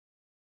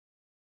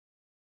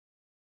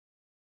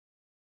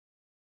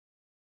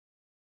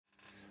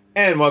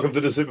And welcome to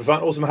the super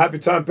fun, awesome, happy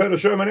time pedal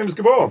show. My name is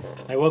Gabor.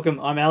 Hey, welcome.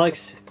 I'm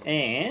Alex,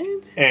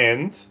 and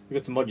we've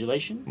got some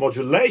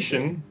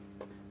modulation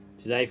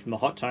today from the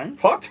Hotone.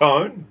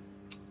 Hotone.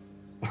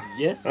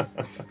 Yes.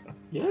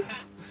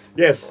 Yes.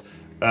 Yes.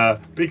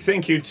 Big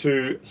thank you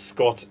to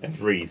Scott and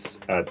Reece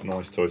at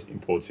Noise Toys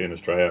Imports here in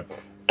Australia.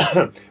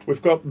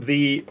 We've got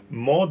the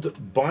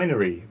mod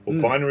binary or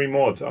binary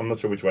mod. I'm not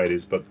sure which way it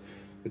is, but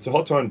it's a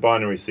Hotone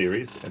binary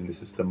series, and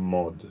this is the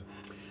mod.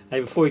 Hey,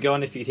 before we go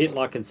on, if you could hit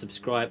like and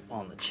subscribe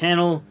on the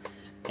channel,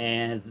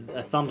 and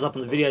a thumbs up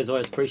on the video is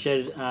always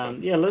appreciated.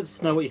 Yeah, let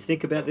us know what you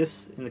think about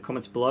this in the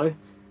comments below.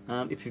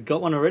 If you've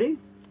got one already,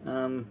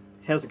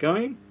 how's it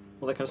going?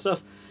 All that kind of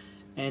stuff.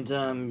 And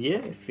yeah,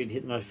 if you'd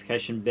hit the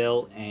notification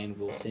bell, and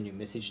we'll send you a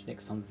message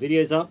next time the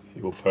video's up. He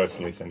will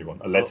personally send you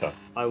one, a letter.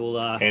 I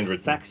will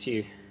fax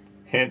you.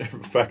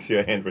 Fax you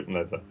a handwritten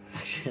letter.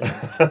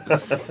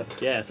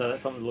 Yeah, so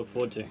that's something to look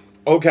forward to.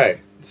 Okay,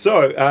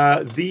 so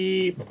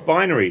the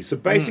binary. So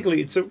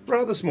basically, it's a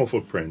rather small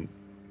footprint.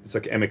 It's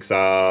like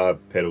MXR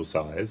pedal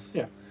size.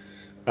 Yeah.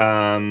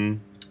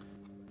 10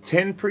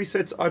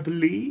 presets, I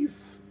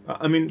believe.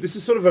 I mean, this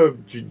is sort of a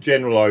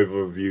general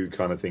overview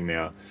kind of thing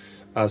now.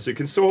 So you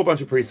can store a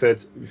bunch of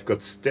presets. We've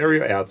got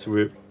stereo out, so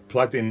we're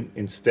plugged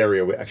in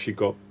stereo. We actually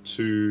got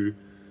two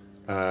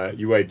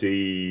UAD...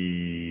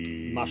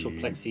 Marshall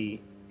Plexi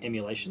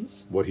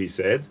emulations. What he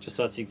said. Just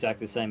so it's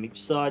exactly the same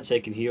each side, so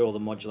you can hear all the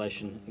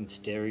modulation in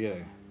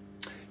stereo.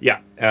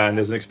 Yeah, and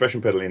there's an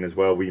expression pedal in as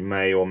well. We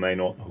may or may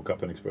not hook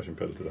up an expression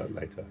pedal to that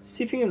later.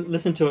 See if you can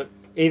listen to it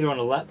either on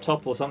a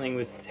laptop or something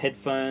with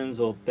headphones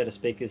or better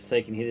speakers, so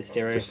you can hear the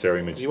stereo. The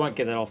stereo image. You won't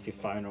get that off your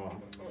phone or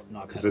an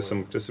iPad. Because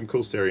there's some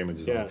cool stereo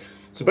images on Yeah. it.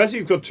 So basically,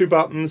 you've got two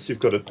buttons. You've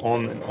got an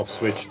on and off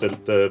switch.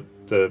 The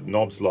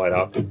knobs light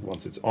up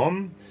once it's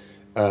on.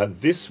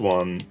 This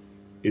one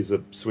is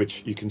a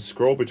switch. You can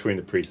scroll between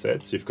the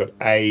presets. You've got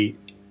A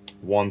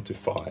 1 to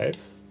 5,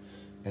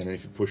 and then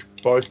if you push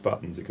both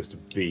buttons, it goes to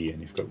B,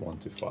 and you've got 1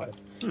 to 5,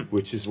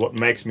 which is what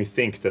makes me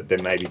think that there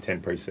may be 10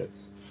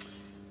 presets.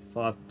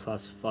 5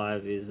 plus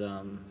 5 is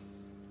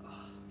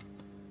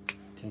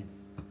 10.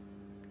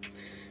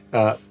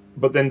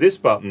 But then this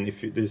button,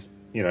 if you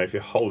if you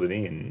hold it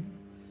in,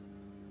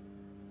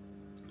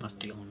 Must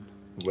be on.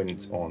 when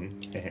it's on,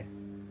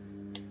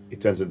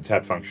 it turns into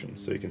tab function,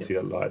 so you can see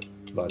that light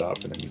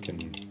up, and then you can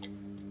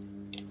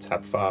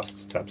tap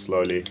fast, tap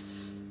slowly.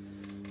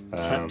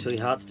 Tap till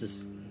your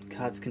heart's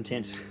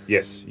content.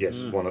 Yes,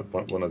 one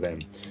of them.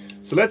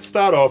 So let's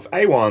start off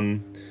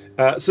A1.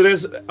 So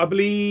there's, I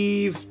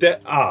believe there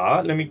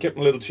are, let me get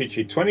my little cheat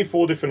sheet,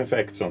 24 different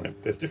effects on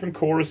it. There's different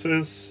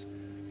choruses,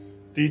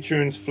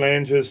 detunes,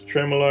 flanges,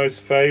 tremolos,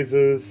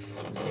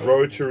 phases,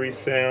 rotary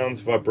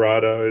sounds,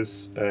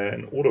 vibratos,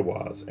 and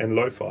autowahs, and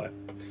lo-fi.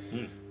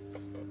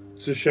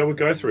 So shall we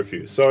go through a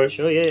few? So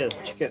Sure, yeah,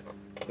 let's check out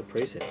the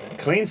presets.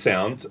 clean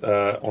sound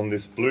on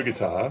this blue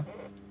guitar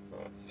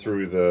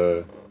through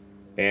the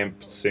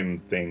amp sim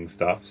thing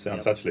stuff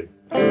sounds actually.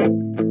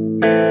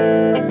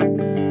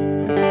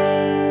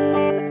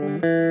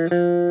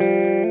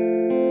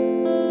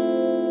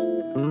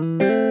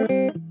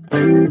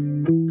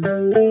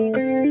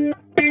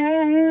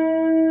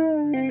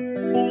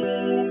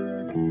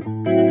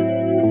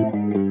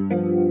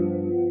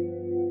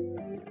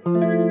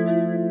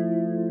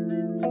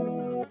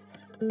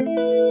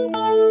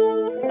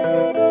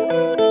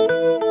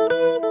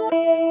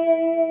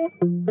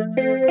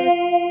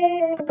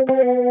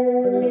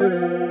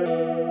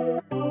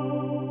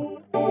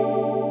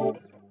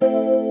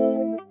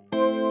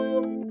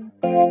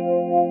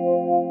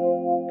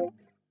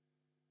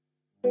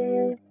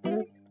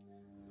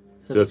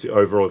 So that's the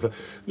overall.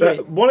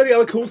 One of the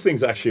other cool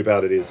things actually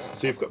about it is,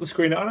 so you've got the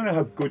screen. I don't know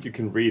how good you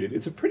can read it.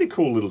 It's a pretty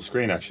cool little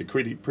screen actually,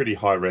 pretty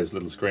high res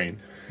little screen.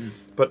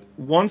 But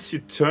once you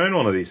turn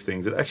one of these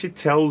things, it actually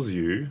tells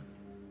you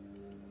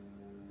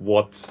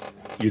what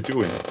you're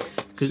doing.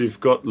 So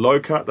you've got low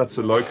cut. That's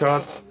a low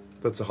cut.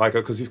 That's a high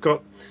cut, because you've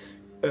got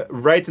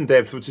rate and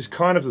depth, which is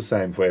kind of the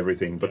same for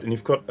everything. But then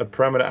you've got a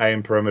parameter A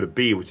and parameter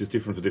B, which is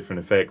different for different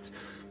effects.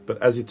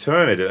 But as you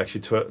turn it, it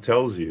actually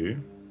tells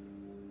you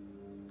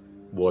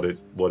what it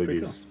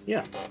is. Cool.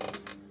 Yeah.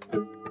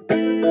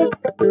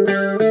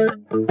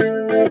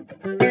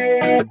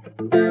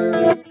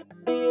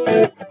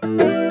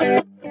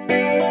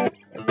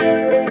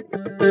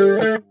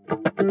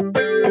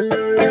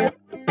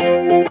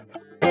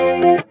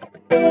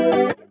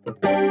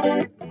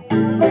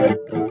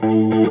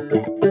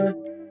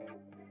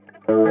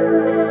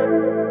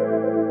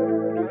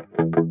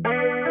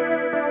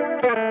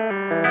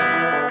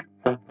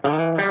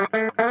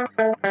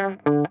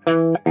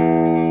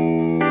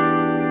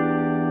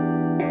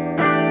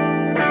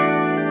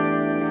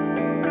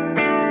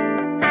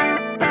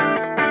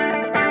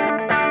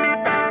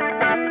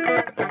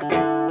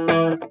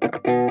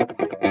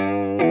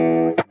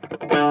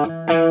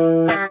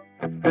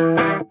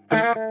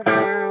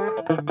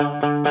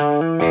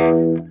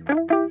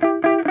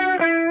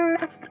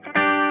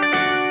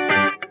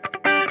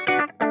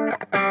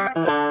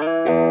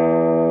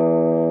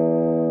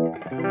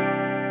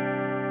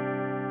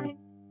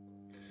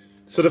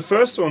 So the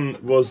first one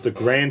was the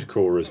Grand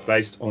Chorus,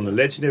 based on the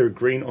legendary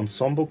Green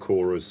Ensemble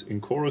Chorus in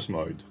chorus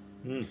mode.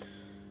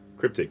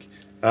 Cryptic.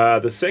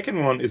 The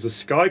second one is the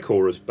Sky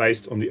Chorus,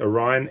 based on the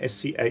Orion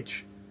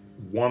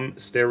SCH-1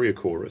 stereo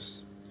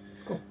chorus.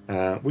 Cool.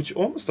 Which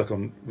almost like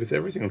on, with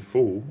everything on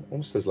full,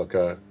 almost has like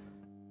a...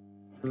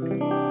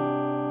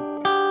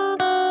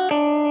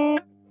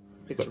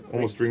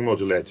 almost string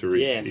modulator.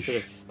 Yeah, sort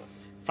of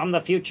from the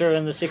future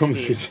in the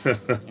 60s.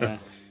 Yeah.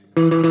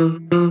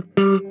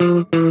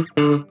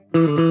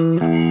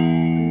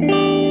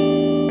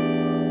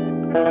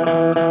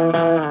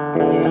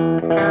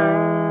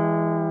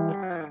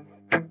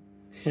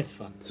 It's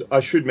fun. So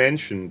I should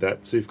mention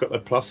that, so you've got a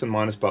plus and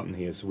minus button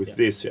here. So with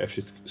this, you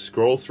actually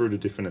scroll through the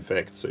different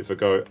effects. So if I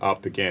go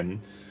up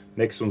again,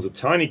 next one's a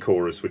tiny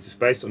chorus, which is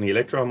based on the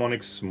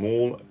Electro-Harmonix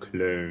small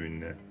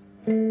clone.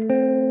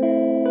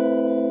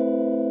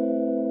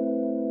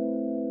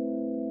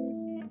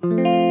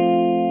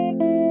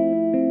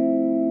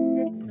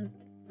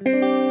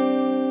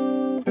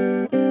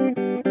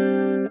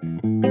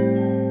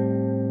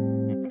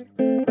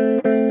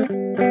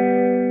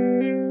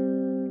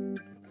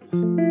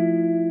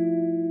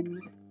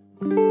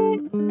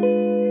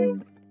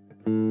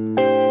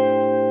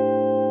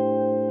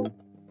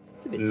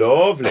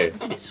 Lovely.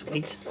 It's a bit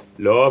sweet.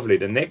 Lovely.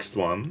 The next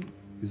one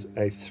is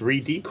a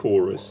 3D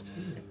chorus,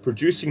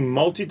 producing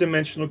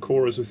multi-dimensional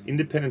chorus with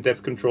independent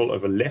depth control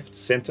over left,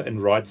 center, and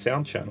right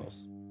sound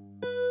channels.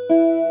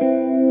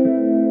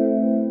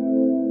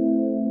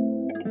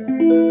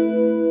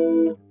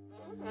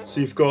 So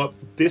you've got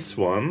this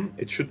one,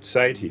 it should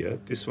say it here,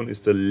 this one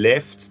is the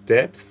left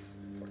depth,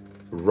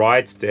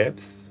 right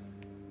depth,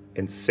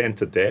 and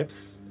center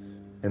depth,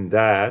 and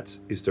that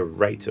is the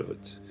rate of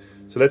it.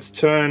 So let's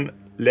turn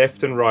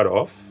left and right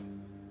off,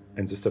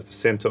 and just have the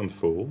center on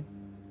full,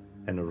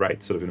 and the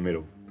right sort of in the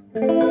middle.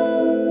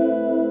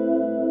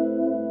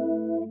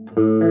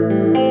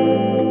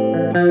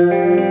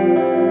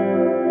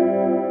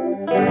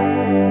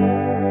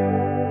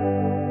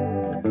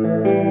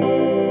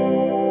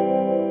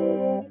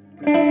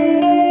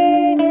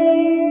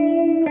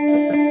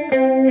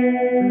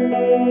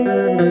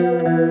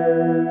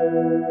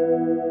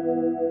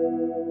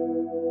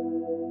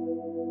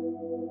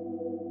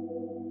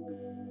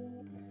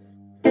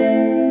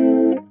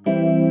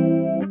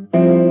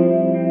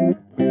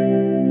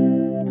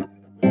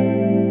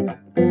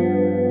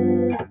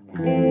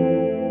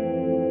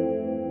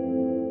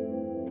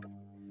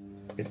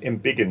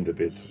 Embiggened a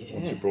bit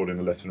once you brought in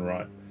the left and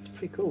right. It's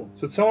pretty cool.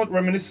 So it's somewhat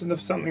reminiscent of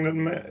something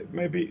that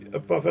may be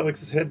above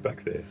Alex's head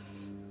back there.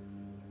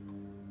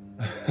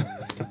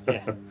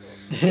 Yeah.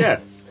 Yeah.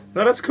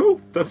 No, that's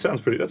cool. That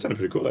sounded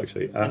pretty cool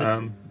actually.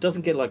 It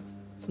doesn't get like,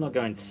 it's not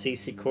going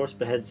CC chorus,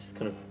 but it has this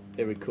kind of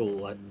very cool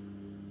like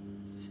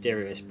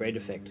stereo spread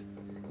effect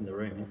in the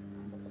room.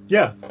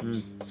 Yeah.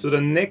 So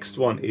the next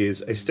one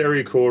is a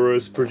stereo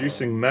chorus,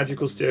 producing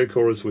magical stereo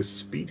chorus with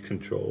speed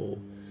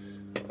control.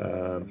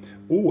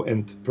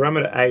 And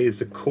parameter A is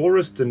the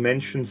chorus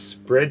dimension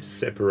spread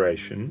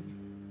separation.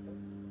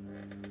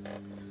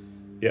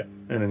 Yeah,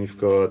 and then you've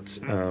got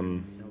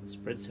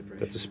spread separation.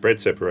 That's a spread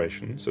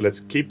separation. So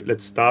let's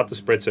start the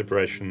spread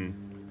separation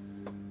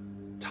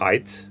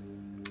tight.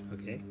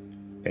 Okay.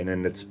 And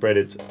then let's spread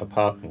it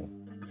apart more.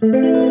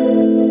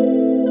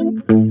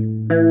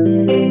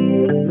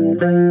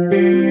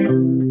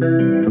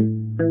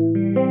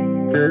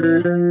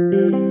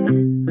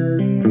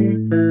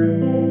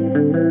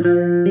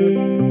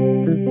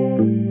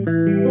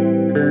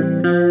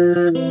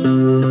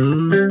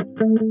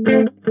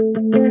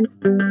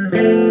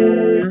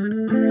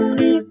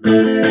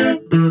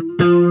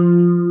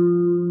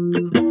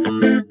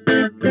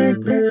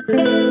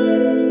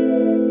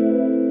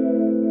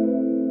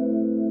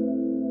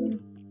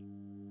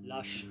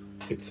 Lush.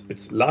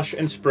 It's lush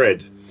and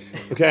spread.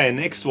 Okay,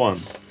 next one.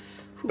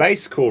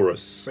 Bass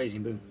chorus.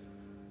 Phrasing boom.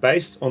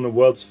 Based on the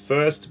world's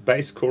first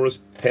bass chorus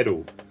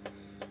pedal.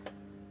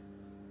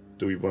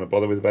 Do we want to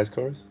bother with the bass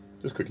chorus?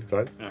 Just quickly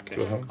play.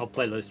 Okay. I'll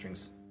play low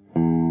strings.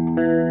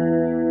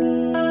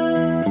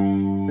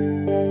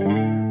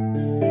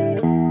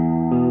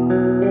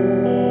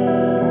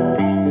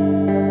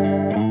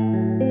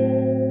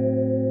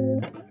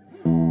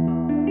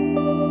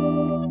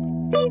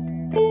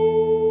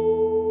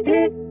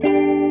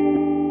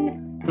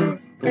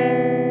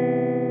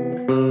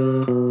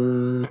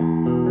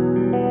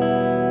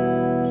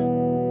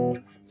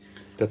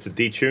 That's a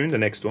D tune, the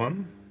next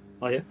one.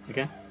 Oh yeah,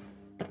 okay.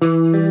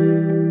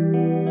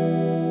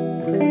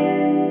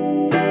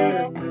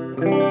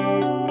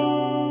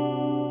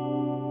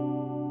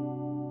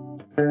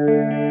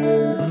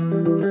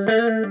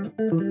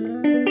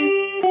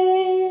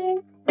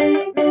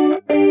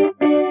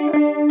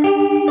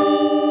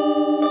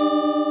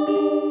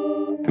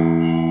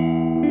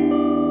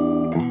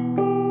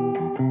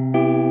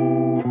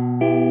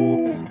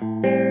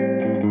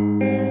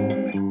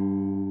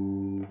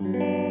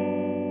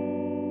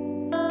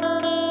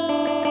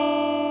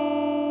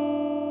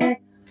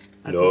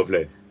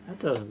 Lovely.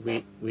 That's a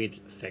weird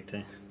effect,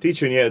 eh? D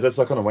tune, yeah, that's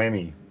like on a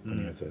whammy. When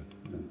you have to.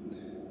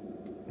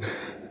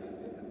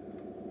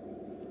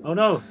 Oh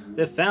no,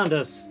 they've found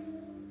us.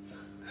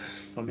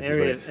 From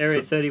area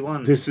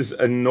 31. This is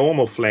a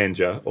normal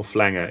flanger, or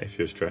flanger if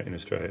you're in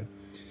Australia.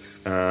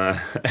 And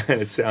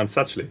it sounds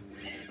suchly.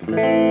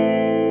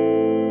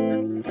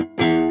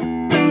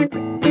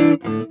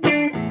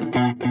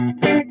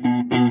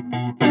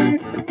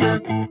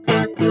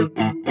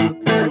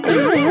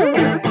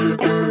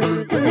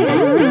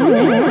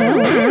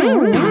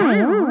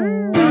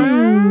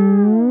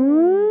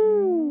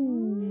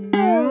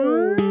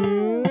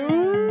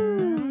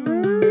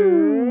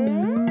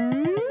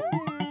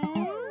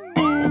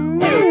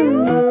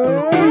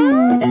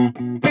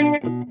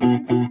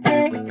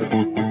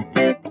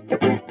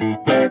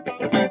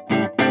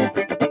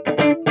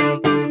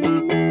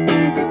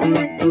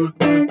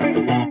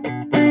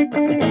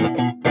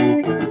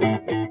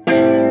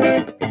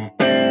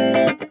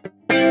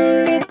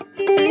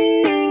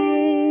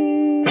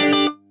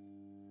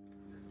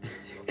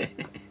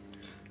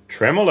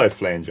 Tremolo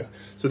flanger.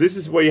 So this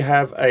is where you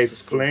have a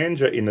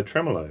flanger in the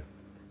tremolo.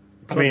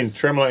 I mean,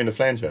 tremolo in the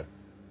flanger.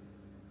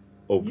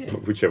 Or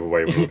whichever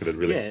way we look at it,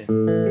 really. Yeah.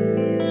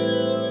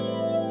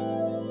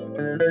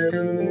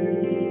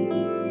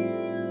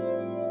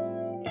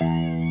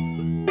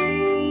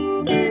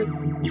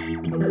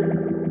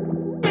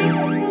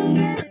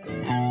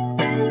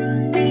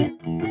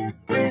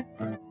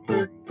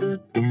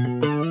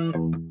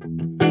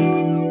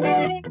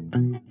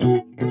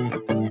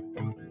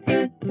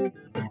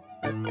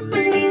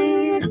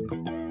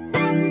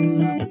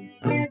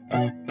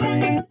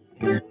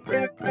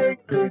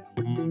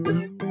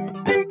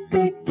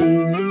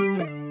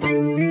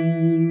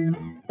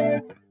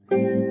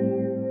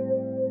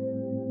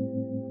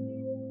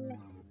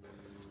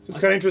 It's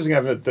kind of interesting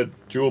having the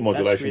dual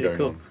modulation really going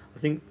cool. on. I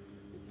think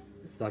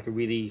it's like a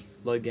really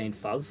low gain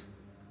fuzz.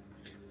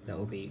 That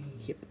will be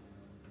hip,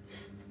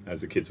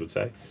 As the kids would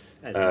say.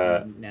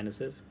 as Nana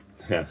says.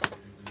 Yeah.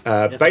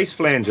 Bass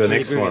flanger, Really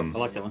next groovy. one. I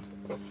like that one.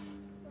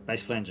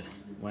 Bass flanger.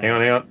 Wow.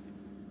 Hang on.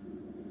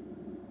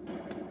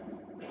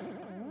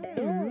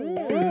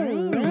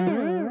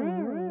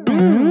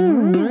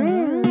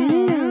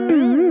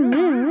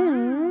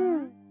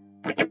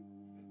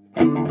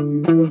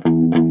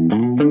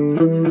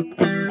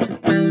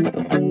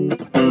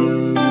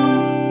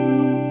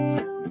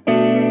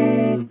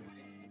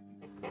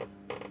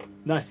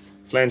 Nice.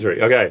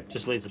 Flangery, okay.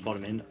 Just leaves the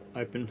bottom end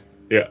open.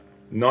 Yeah.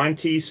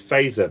 90s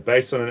phaser,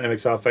 based on an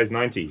MXR Phase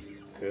 90.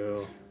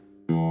 Cool.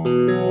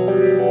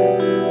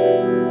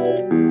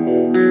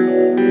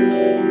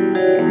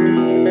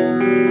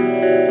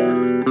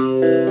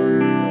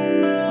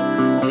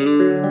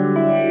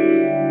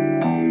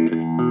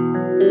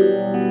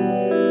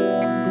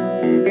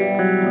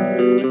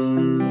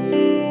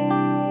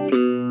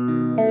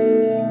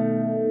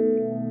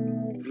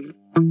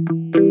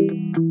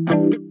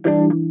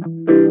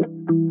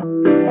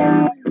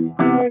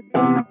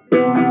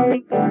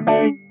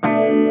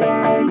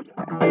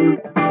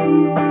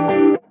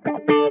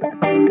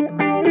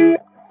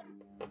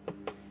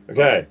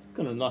 Okay. It's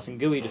kind of nice and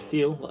gooey to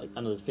feel, like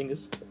under the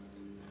fingers.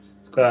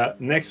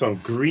 Next one,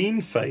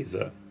 green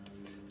phaser.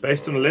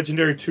 Based on a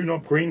legendary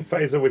 2-knob green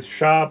phaser with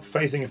sharp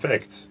phasing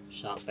effect.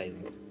 Sharp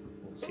phasing.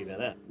 We'll see about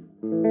that.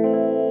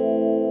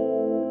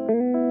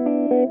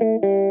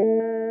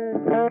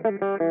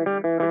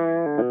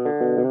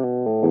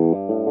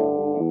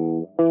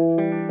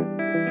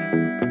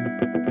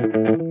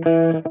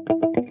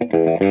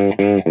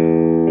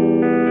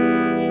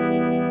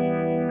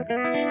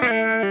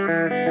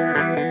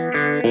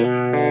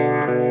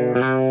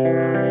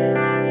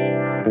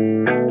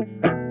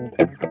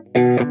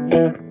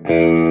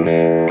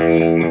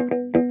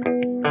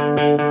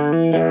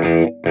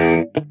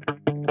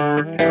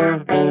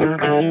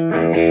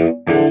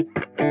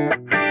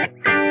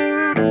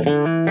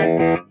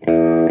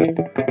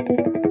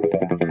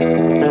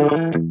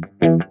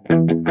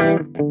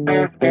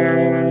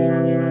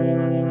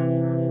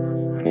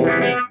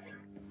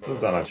 Doesn't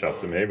sound much up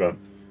to me, but...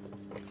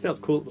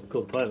 Felt cool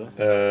to play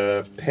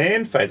though.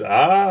 Pan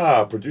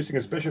phaser. Producing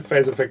a special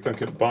phase effect on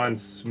combined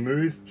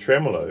smooth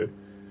tremolo,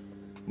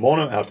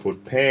 mono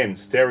output, pan,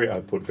 stereo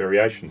output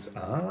variations.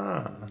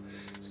 So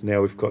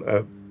now we've got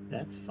a...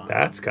 That's fun.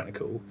 That's kind of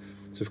cool.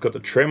 So we've got the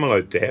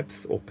tremolo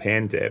depth, or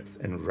pan depth,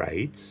 and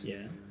rates.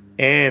 Yeah.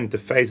 And the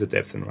phaser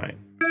depth and rate.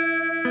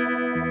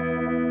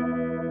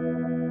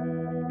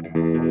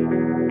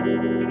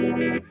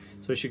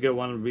 So we should go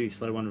one really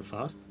slow, one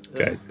fast.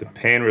 Okay, the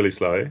pan really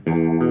slow.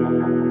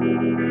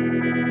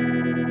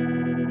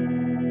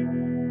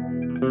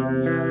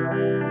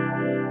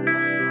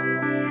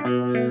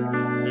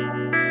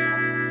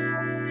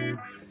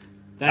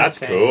 That's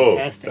cool.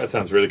 Fantastic. That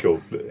sounds really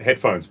cool.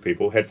 Headphones,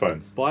 people,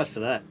 headphones. Buy it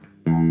for that.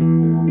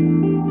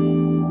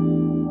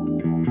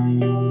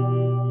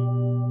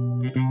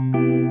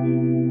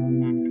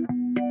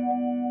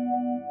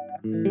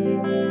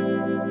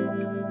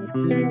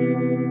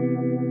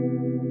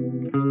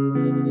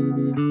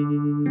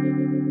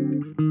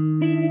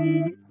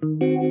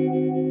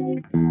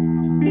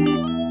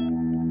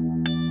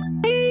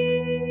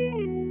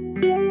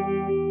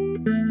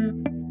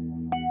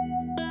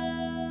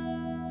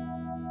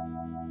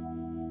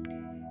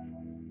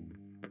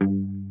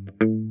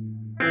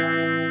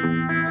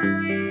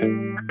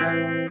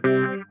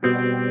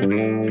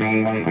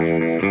 There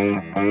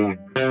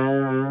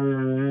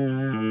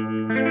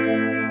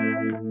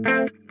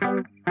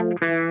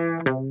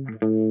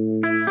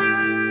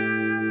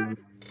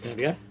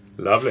we go.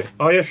 Lovely.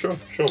 Oh yeah, sure,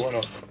 why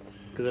not?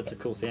 Because that's a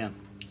cool sound.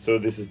 So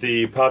this is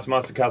the Parts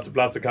Master Caster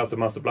Blaster Caster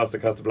Master Blaster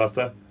Caster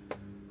Blaster.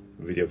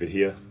 Video of it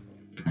here.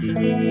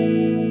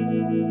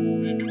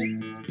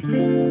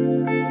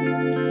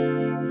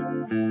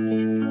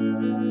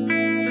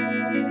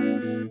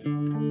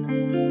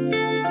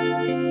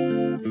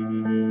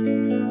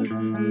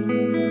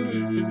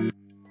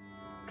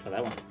 Try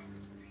that one.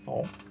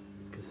 Oh.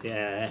 Because,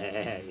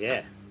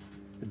 yeah.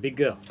 The big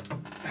girl.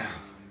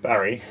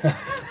 Barry.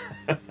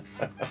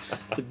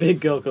 The big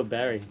girl called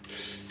Barry.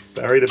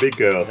 Barry the big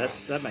girl. That makes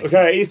sense.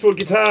 Okay, Eastwood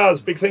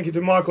Guitars. Big thank you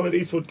to Michael at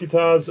Eastwood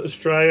Guitars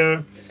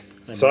Australia.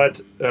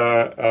 Side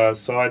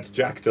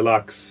Jack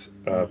Deluxe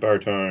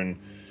baritone,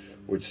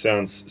 which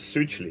sounds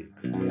suchly.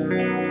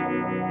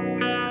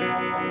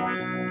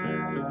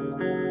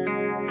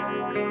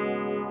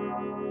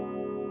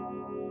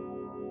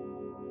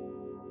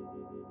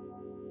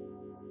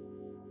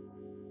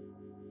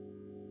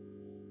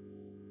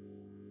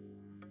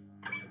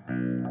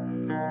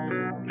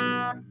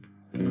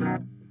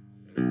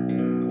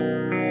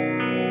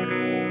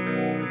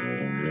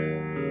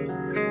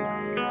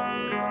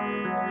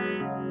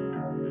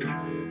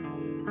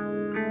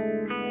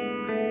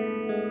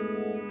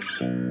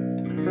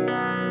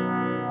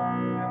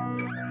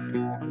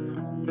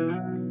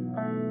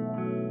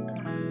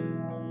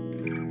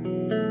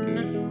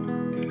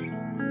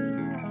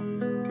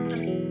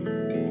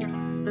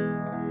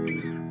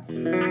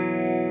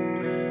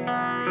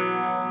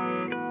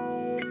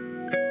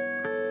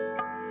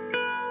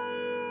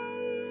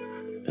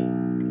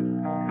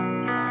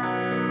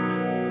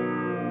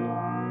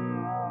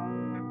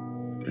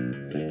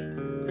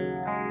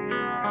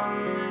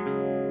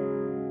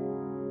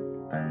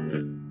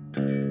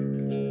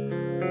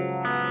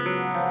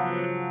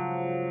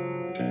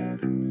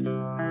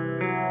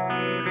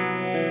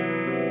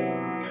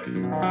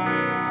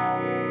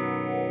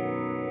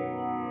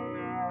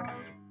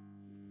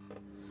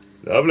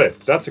 Lovely.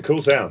 That's a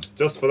cool sound,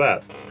 just for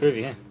that. It's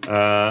groovy,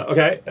 yeah.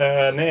 Okay,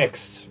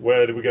 next,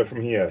 where do we go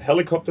from here?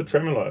 Helicopter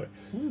Tremolo,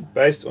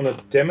 based on a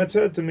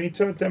Demeter?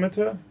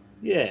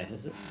 Yeah,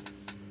 is it?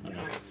 I don't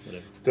know,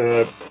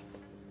 whatever.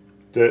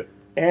 The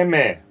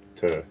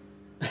Emeter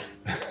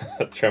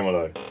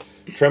Tremolo.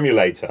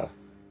 Tremulator.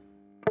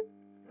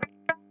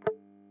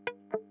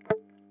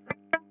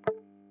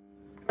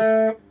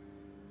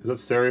 Is that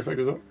stereo effect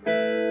as well?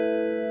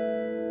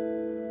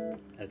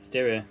 That's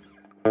stereo.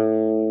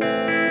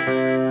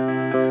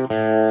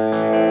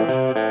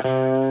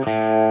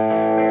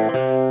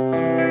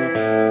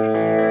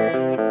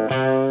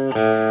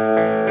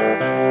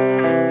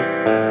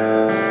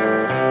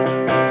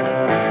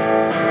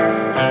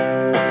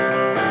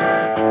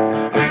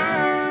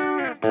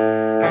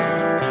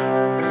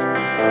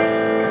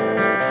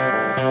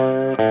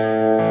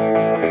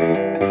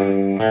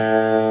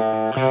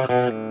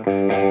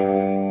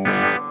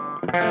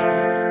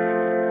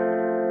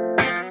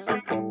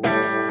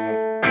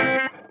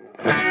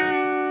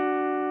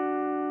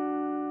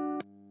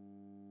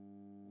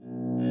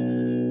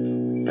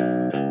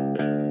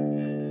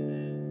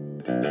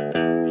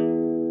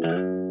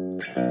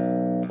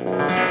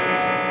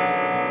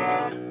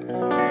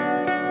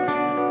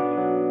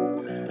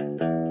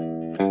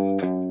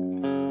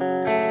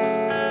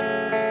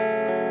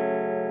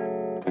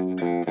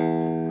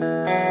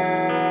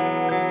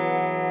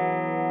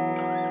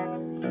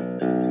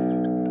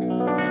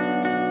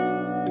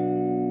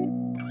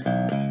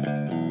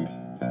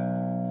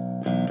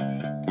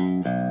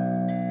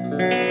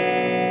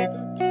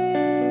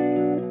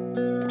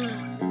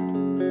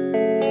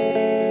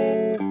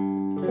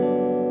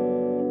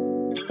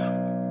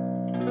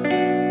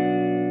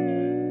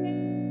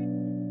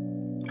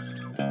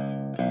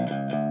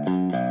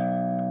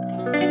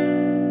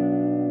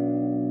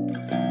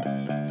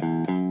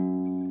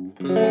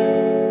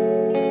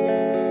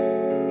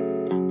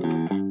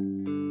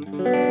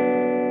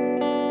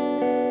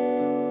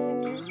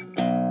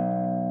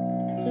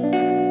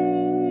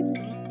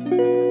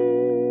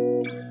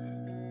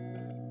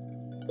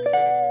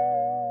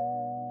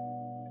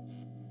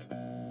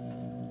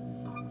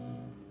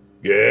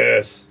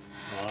 Yes.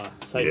 Oh,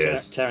 so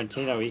Yes.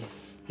 Tarantino-y.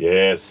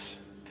 Yes.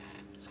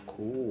 It's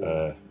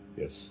cool.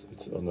 Yes,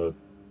 it's on the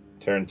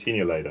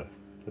Tarantino-lator.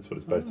 That's what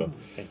it's based on.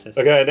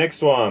 Fantastic. Okay,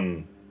 next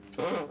one.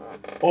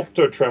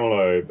 Opto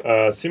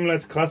Tremolo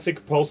simulates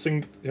classic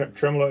pulsing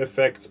tremolo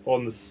effect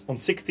on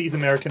 60s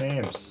American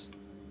amps.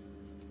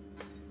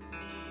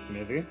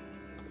 Maybe.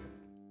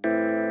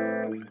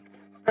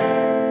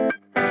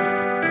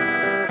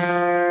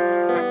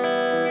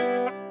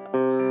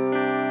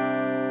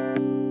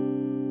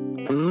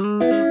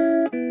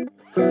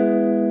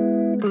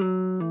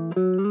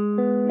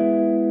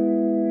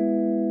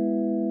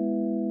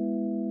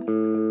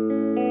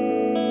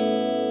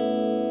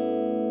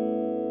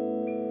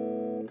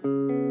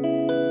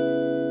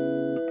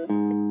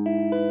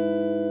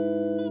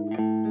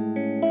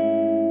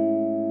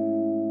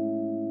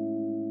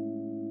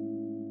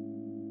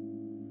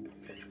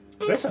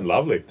 They sound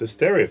lovely. The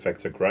stereo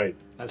effects are great.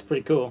 That's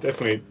pretty cool.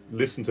 Definitely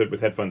listen to it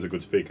with headphones or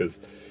good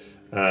speakers.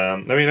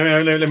 Let me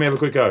have a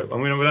quick go. I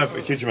mean, we don't have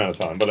a huge amount of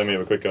time, but let me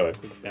have a quick go.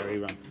 Quick Barry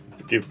run.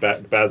 Give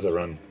Baz a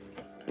run.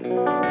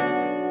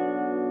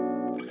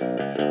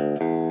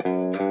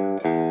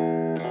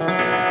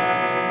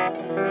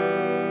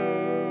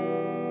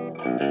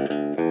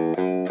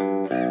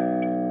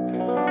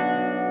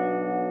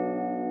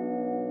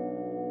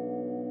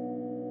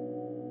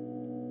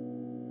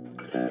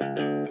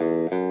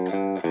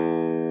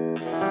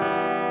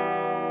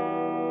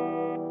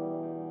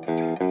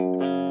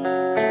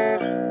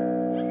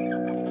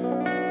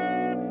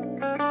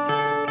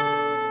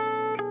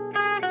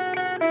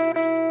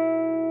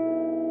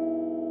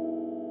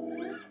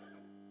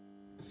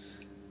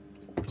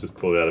 Just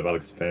pulled it out of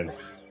Alex's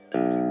pants.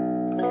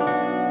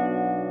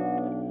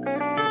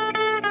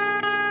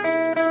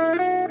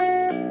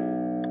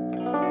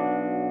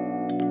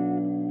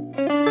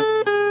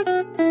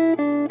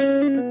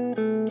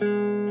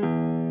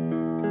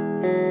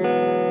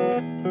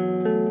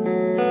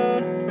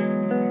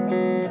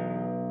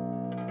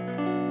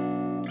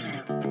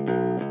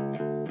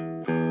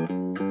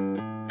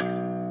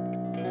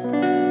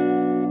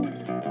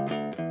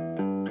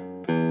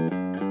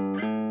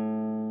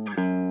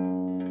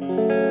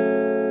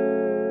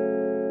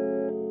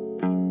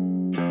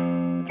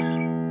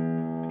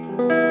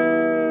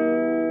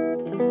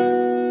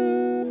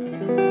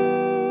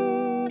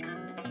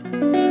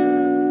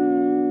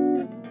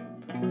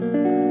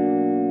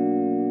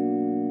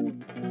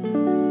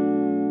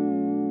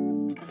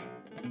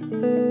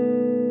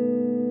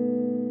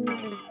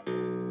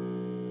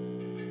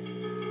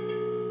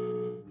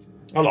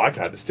 I like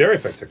that. The stereo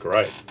effects are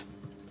great.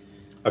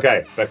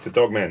 Okay, back to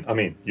Dogman. I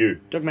mean,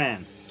 you.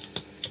 Dogman.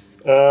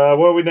 Where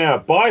are we now?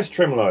 Bias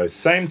tremolo.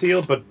 Same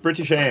deal, but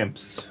British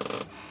amps.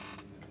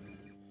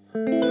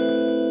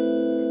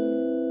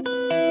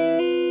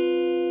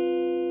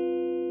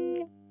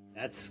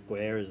 That's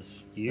square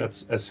as you.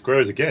 That's as square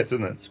as it gets,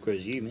 isn't it? Square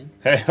as you, man.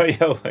 Hey,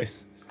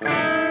 always.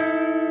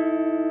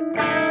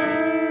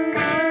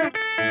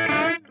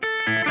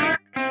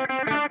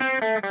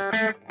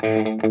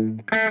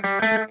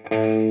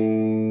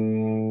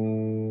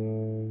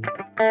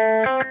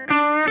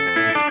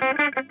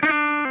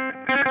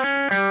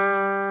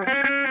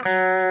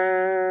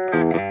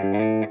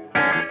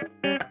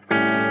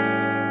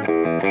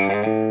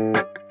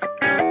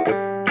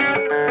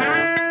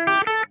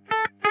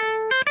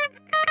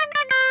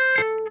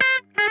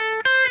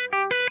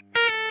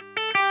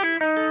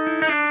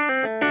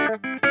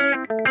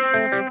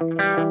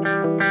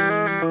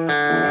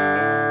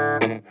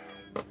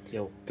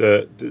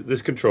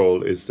 This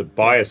control is the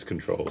bias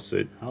control, so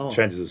it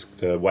changes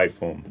the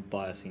waveform.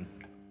 Biasing.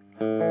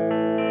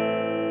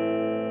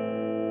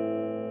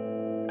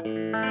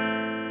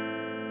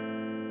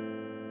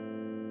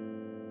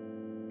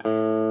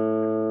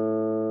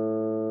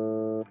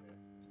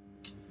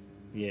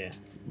 Yeah.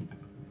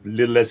 A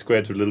little less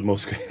square to a little more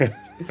square.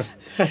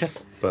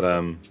 But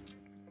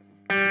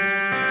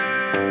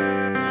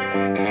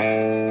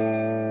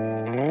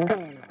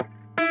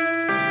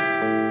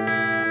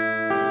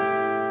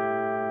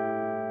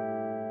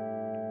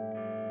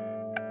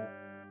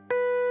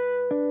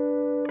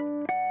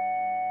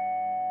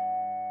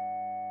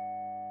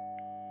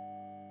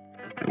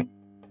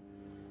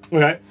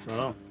okay. Right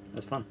on.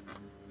 That's fun.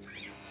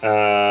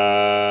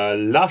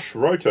 Lush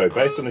Roto,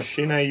 based on a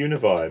Shine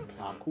Univibe.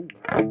 Ah, cool.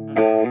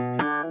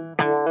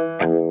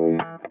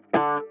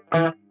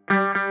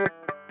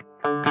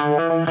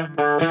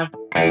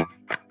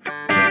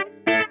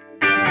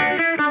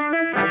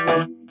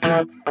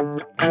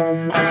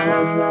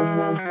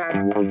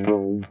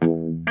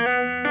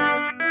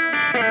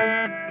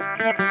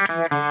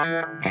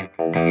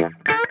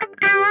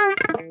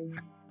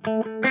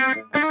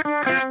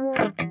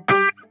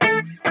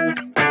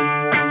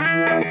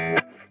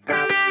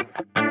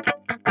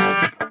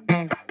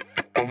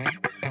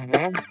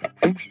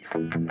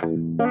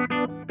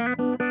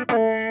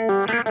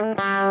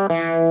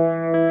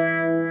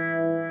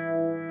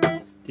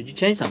 Did you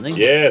change something?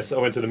 Yes, I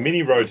went to the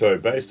Mini Roto,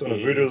 based on a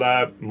Voodoo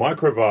Lab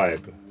Micro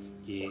Vibe.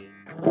 Yeah.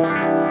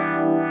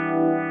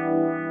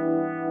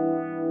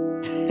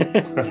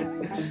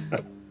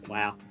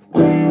 Wow.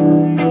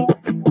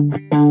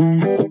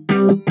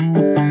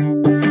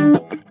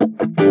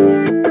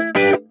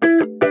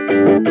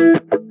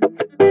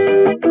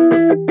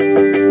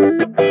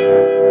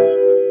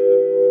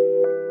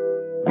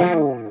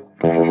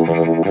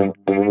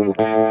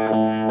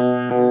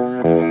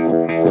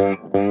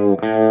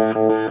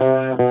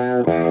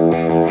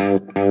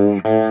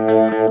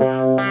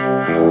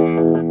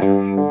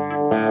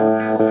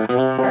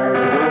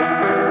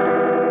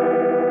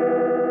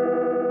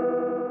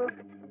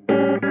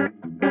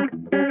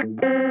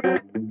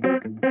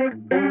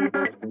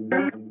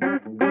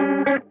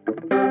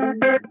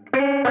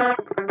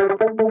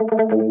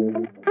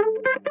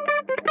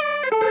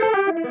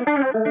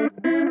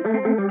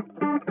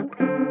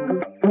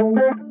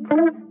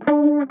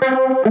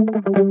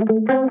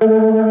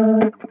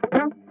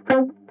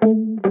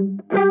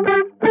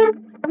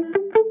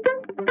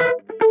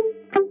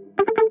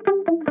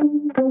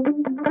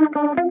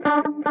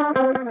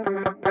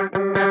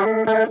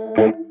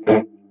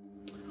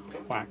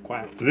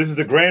 So this is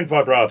the grand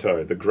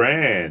vibrato. The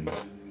grand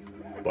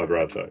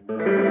vibrato.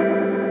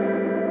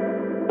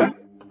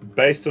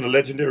 Based on a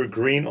legendary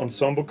green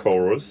ensemble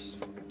chorus,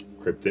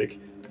 cryptic,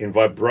 in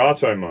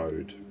vibrato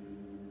mode.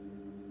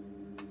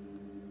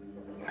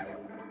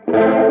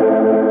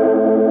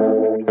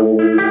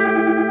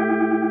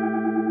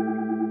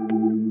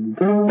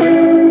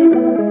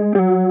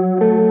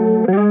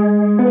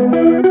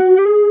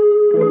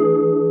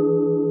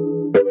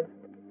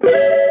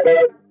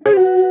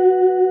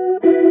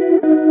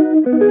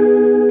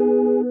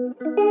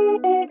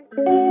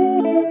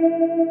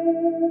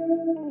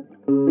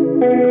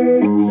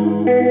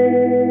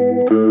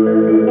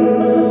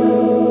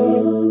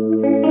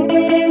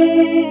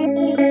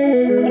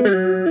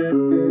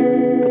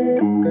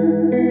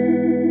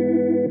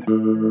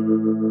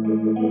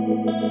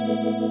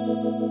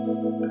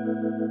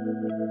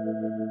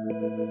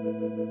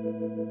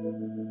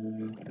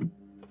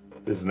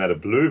 Isn't that a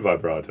blue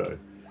vibrato?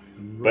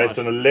 Right. Based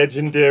on a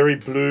legendary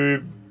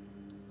blue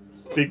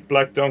big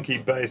black donkey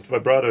based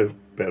vibrato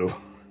pedal.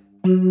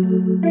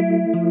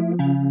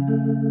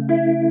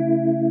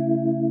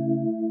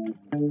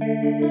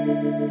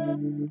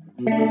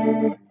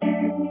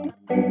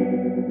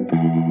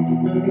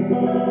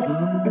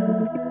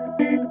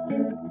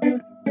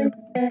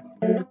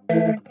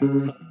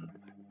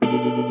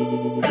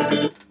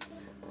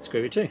 It's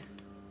groovy too.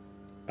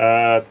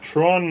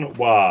 Tron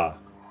Wah.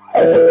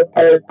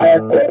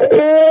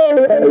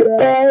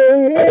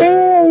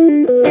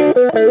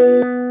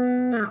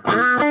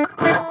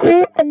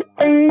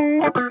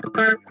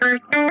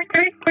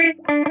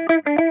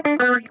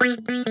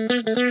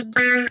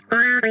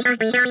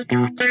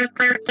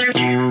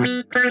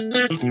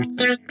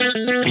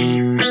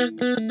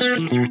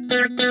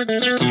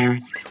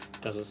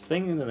 Does its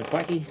thing and then the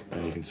quacky.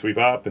 And you can sweep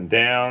up and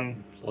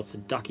down. Lots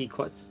of ducky,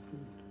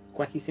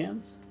 quacky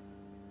sounds.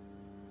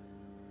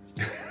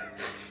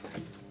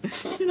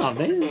 You know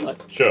what I mean? Like,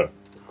 sure.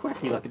 It's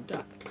quacky like a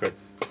duck. Okay.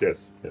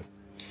 Yes, yes.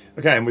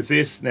 Okay, and with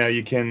this now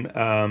you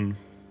can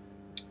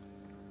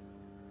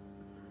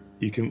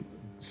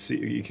see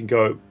you can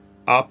go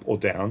up or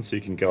down. So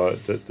you can go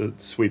the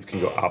sweep can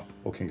go up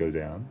or can go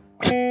down.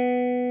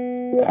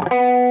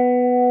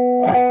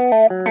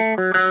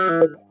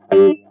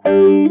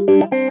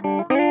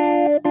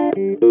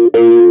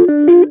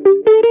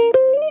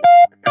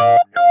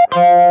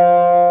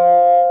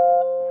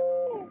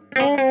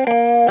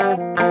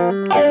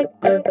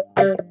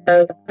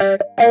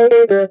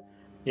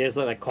 Yeah, it's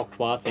like that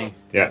cocktoir thing.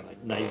 Yeah.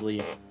 Like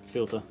nasally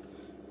filter.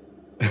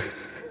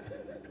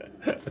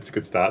 That's a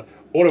good start.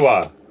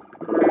 Ottawa.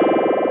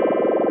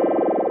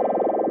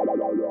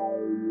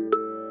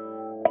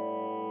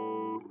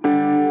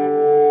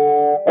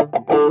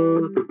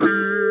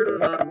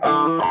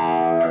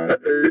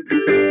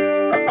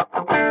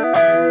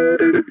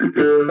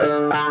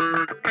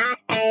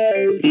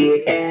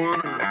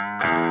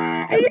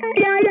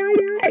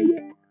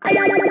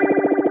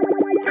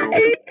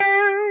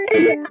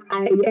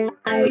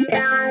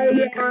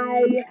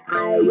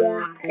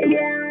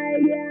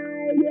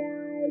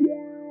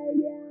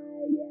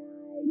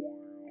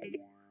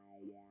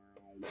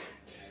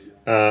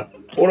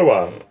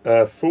 Ottawa,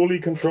 a fully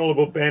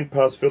controllable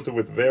bandpass filter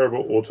with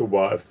variable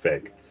Ottawa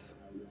effects.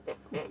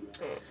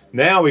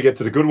 Now we get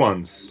to the good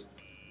ones.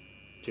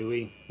 Do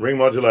we? Ring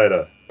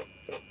modulator.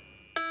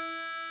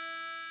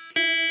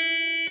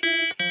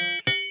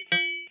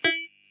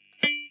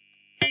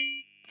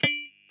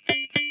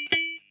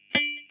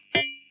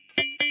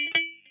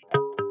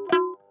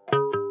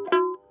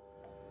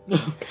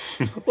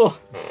 Oh,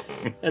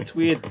 that's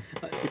weird.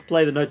 You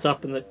play the notes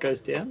up and that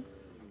goes down.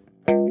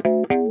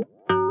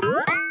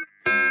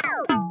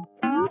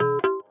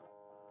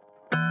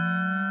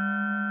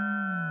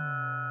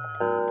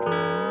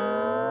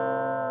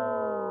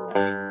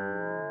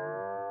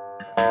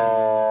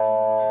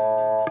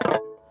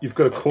 You've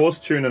got a coarse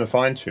tune and a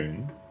fine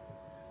tune.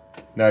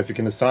 Now, if you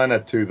can assign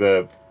that to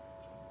the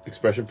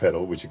expression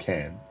pedal, which you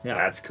can, yeah,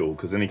 that's cool,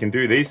 because then you can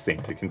do these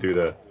things. You can do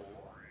the...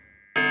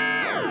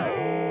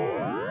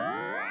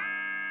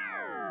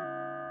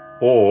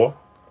 Or...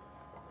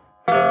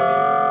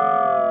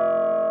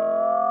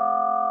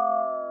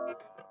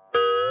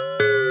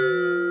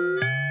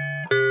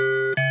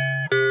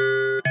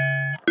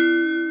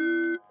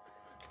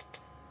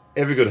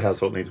 Every good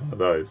household needs one of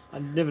those. I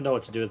never know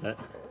what to do with that.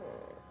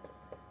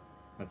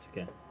 That's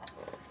okay.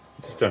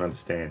 I just don't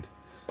understand.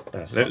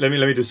 Let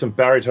me do some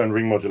baritone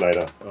ring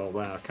modulator. Oh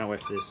wow, I can't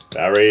wait for this.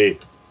 Barry.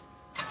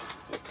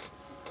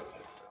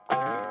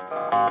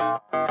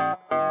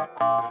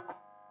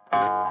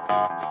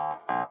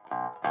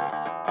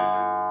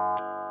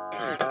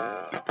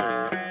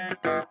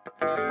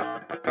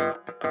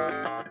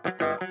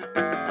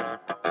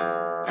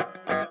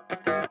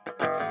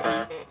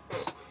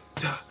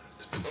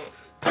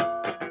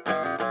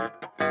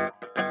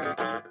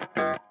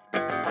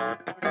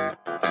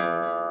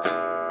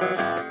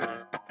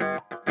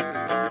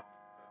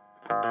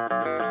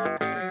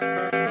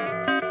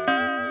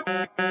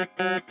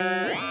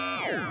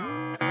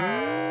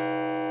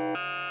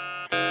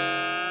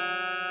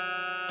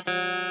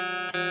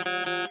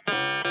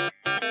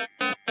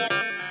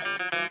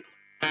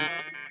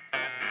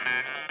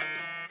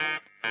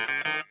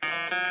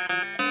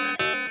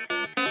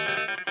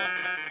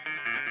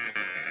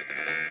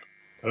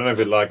 I don't know if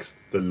it likes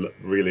the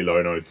really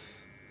low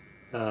notes.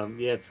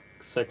 Yeah, it's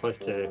so close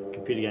to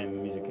computer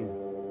game music. Yeah.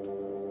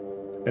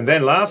 And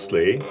then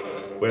lastly,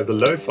 we have the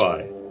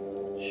lo-fi.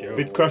 Sure.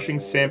 Bit crushing,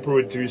 sample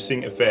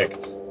reducing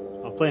effect.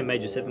 I'll play a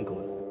major 7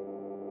 chord.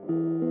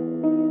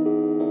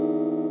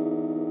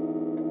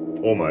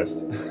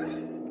 Almost.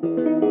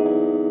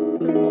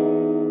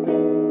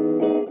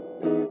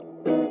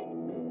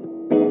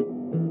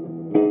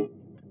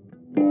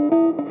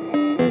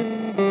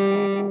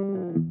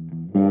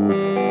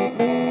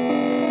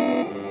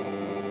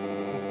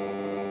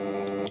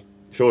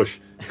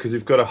 Shush, because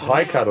you've got a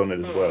high cut on it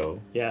as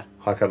well. Yeah.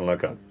 High cut and low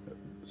cut.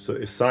 So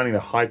assigning a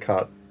high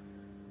cut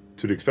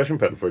to the expression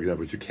pedal, for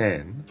example, which you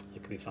can,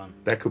 It could be fun.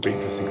 that could be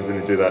interesting because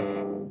then you do that.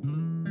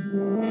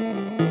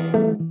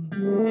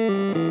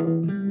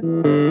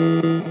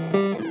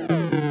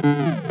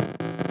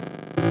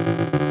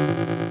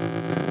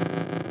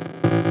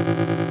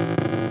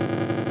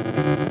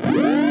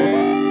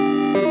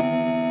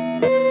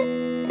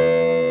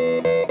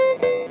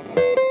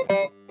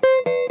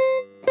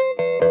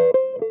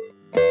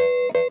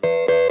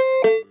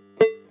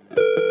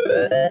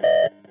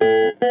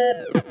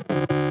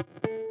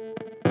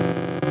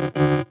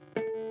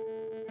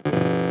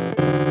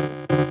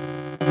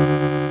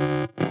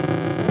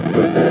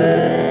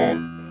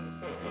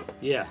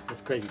 Yeah,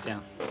 that's crazy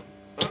town.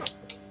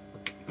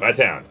 My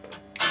town.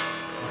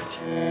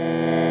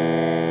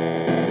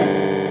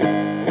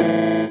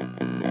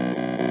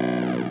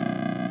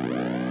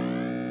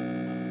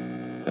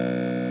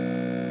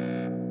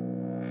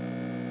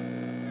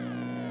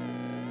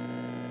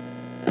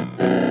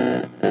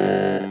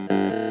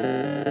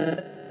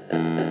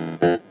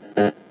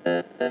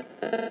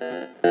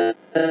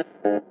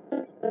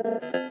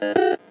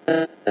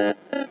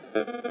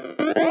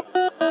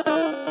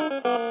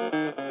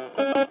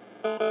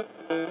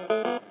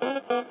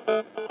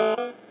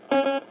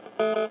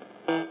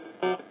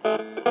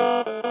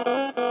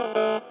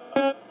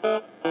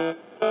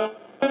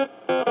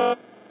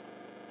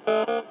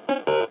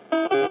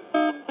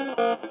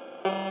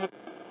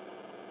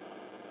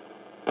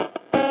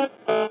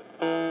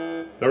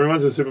 That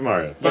reminds me of Super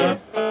Mario. Yeah.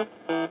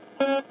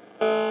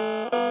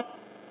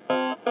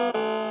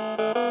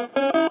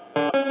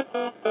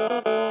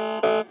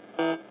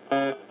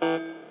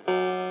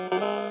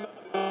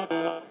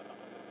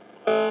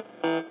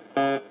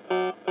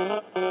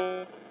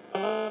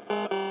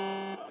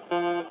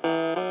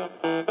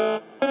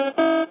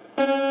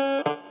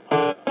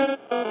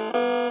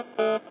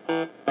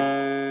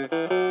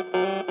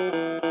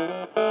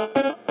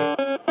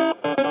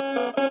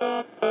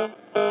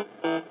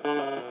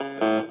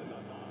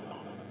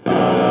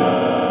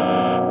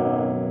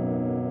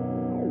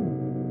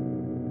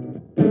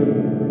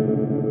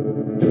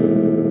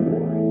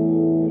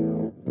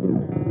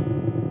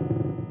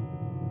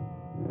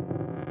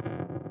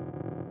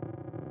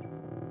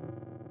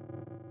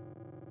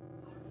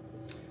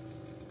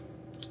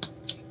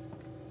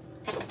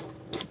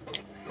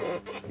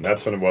 And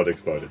that's when the world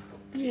exploded.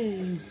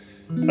 Yeah,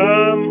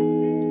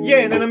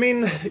 and then I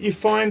mean, you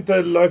find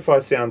the lo-fi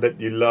sound that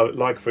you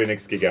like for your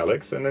next gig,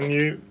 Alex, and then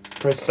you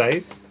press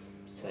save.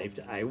 Save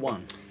to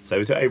A1.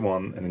 Save it to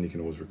A1, and then you can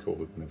always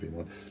record it whenever you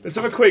want. Let's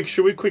have a quick,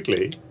 should we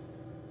quickly?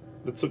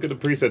 Let's look at the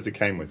presets it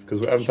came with,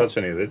 because we haven't touched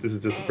any of it. This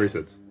is just the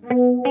presets.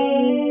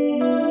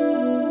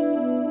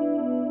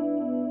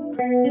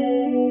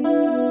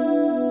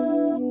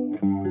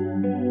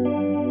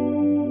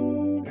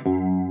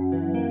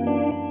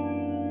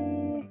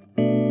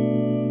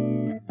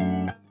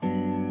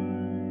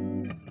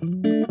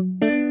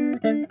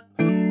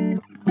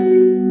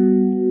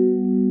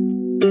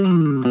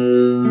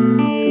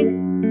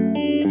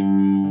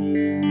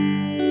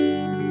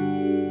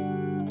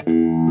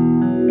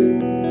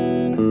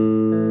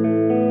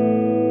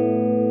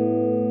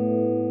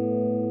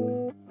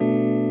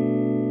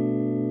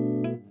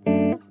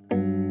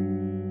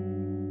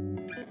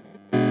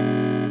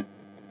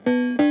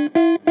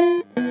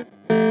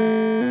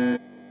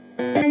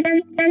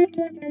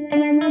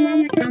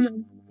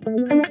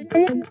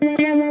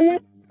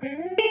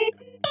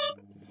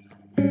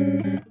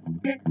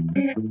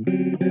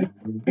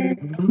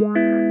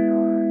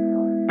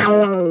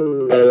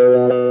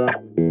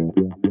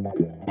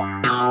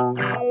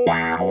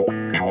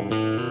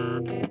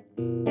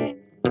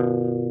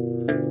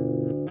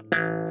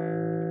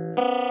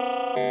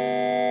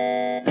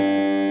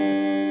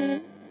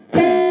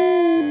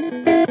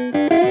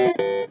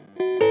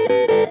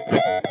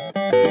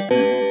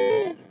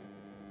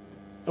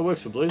 It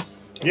works for blues.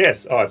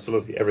 Yes, oh,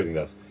 absolutely. Everything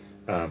does.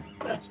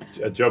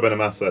 Joe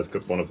Bonamassa has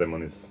got one of them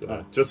on his,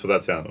 just for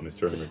that sound, on his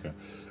touring rig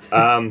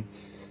now.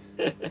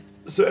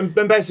 So, and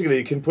basically,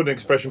 you can put an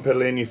expression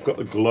pedal in. You've got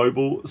the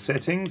global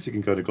settings. You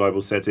can go to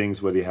global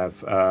settings, whether you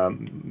have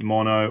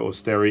mono or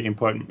stereo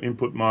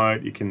input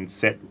mode. You can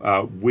set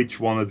which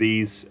one of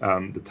these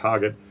the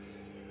target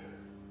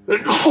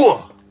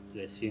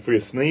Yes, you. for your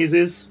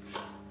sneezes.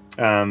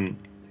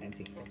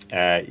 Fancy.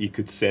 You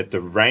could set the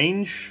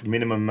range,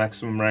 minimum,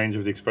 maximum range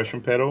of the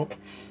expression pedal.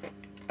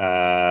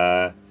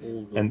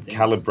 and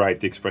calibrate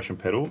the expression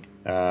pedal,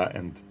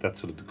 and that's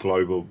sort of the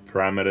global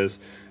parameters.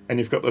 And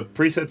you've got the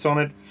presets on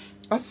it.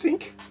 I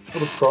think for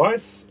the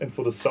price and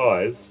for the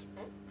size,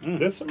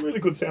 there's some really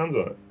good sounds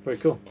on it. Very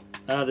cool.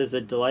 There's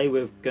a delay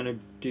we're going to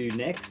do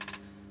next.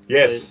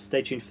 Yes. So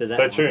stay tuned for that.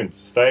 Stay tuned.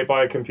 Stay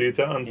by a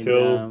computer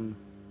until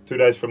 2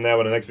 days from now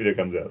when the next video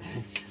comes out.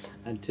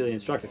 Until the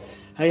instructor.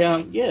 Hey,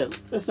 yeah,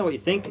 let us know what you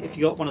think. If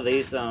you got one of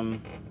these,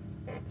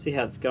 see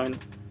how it's going.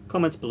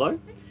 Comments below.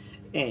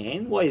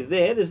 And while you're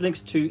there's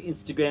links to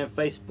Instagram,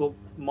 Facebook,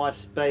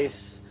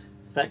 MySpace,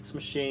 Fax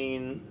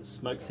Machine,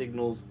 Smoke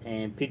Signals,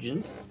 and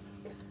Pigeons.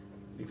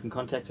 You can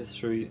contact us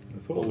through. I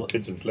thought all the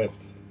pigeons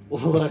left. All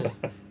those.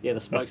 Yeah, the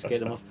smoke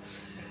scared them off.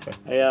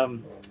 Hey,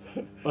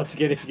 once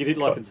again, if you did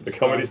like and subscribe.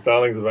 The comedy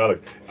stylings of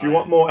Alex. If you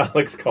want more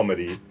Alex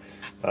comedy,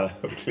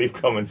 leave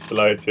comments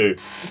below too.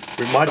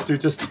 We might do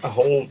just a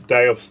whole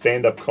day of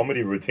stand-up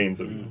comedy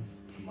routines of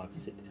yours. I might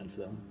sit down for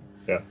that one.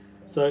 Yeah.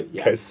 So,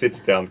 yeah. Okay, sits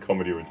down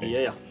comedy routine.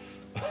 Yeah.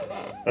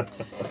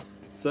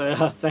 So,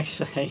 thanks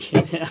for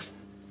hanging out.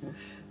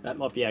 That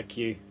might be our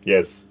cue.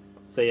 Yes.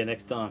 See you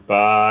next time.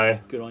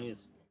 Bye. Good on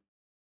yous.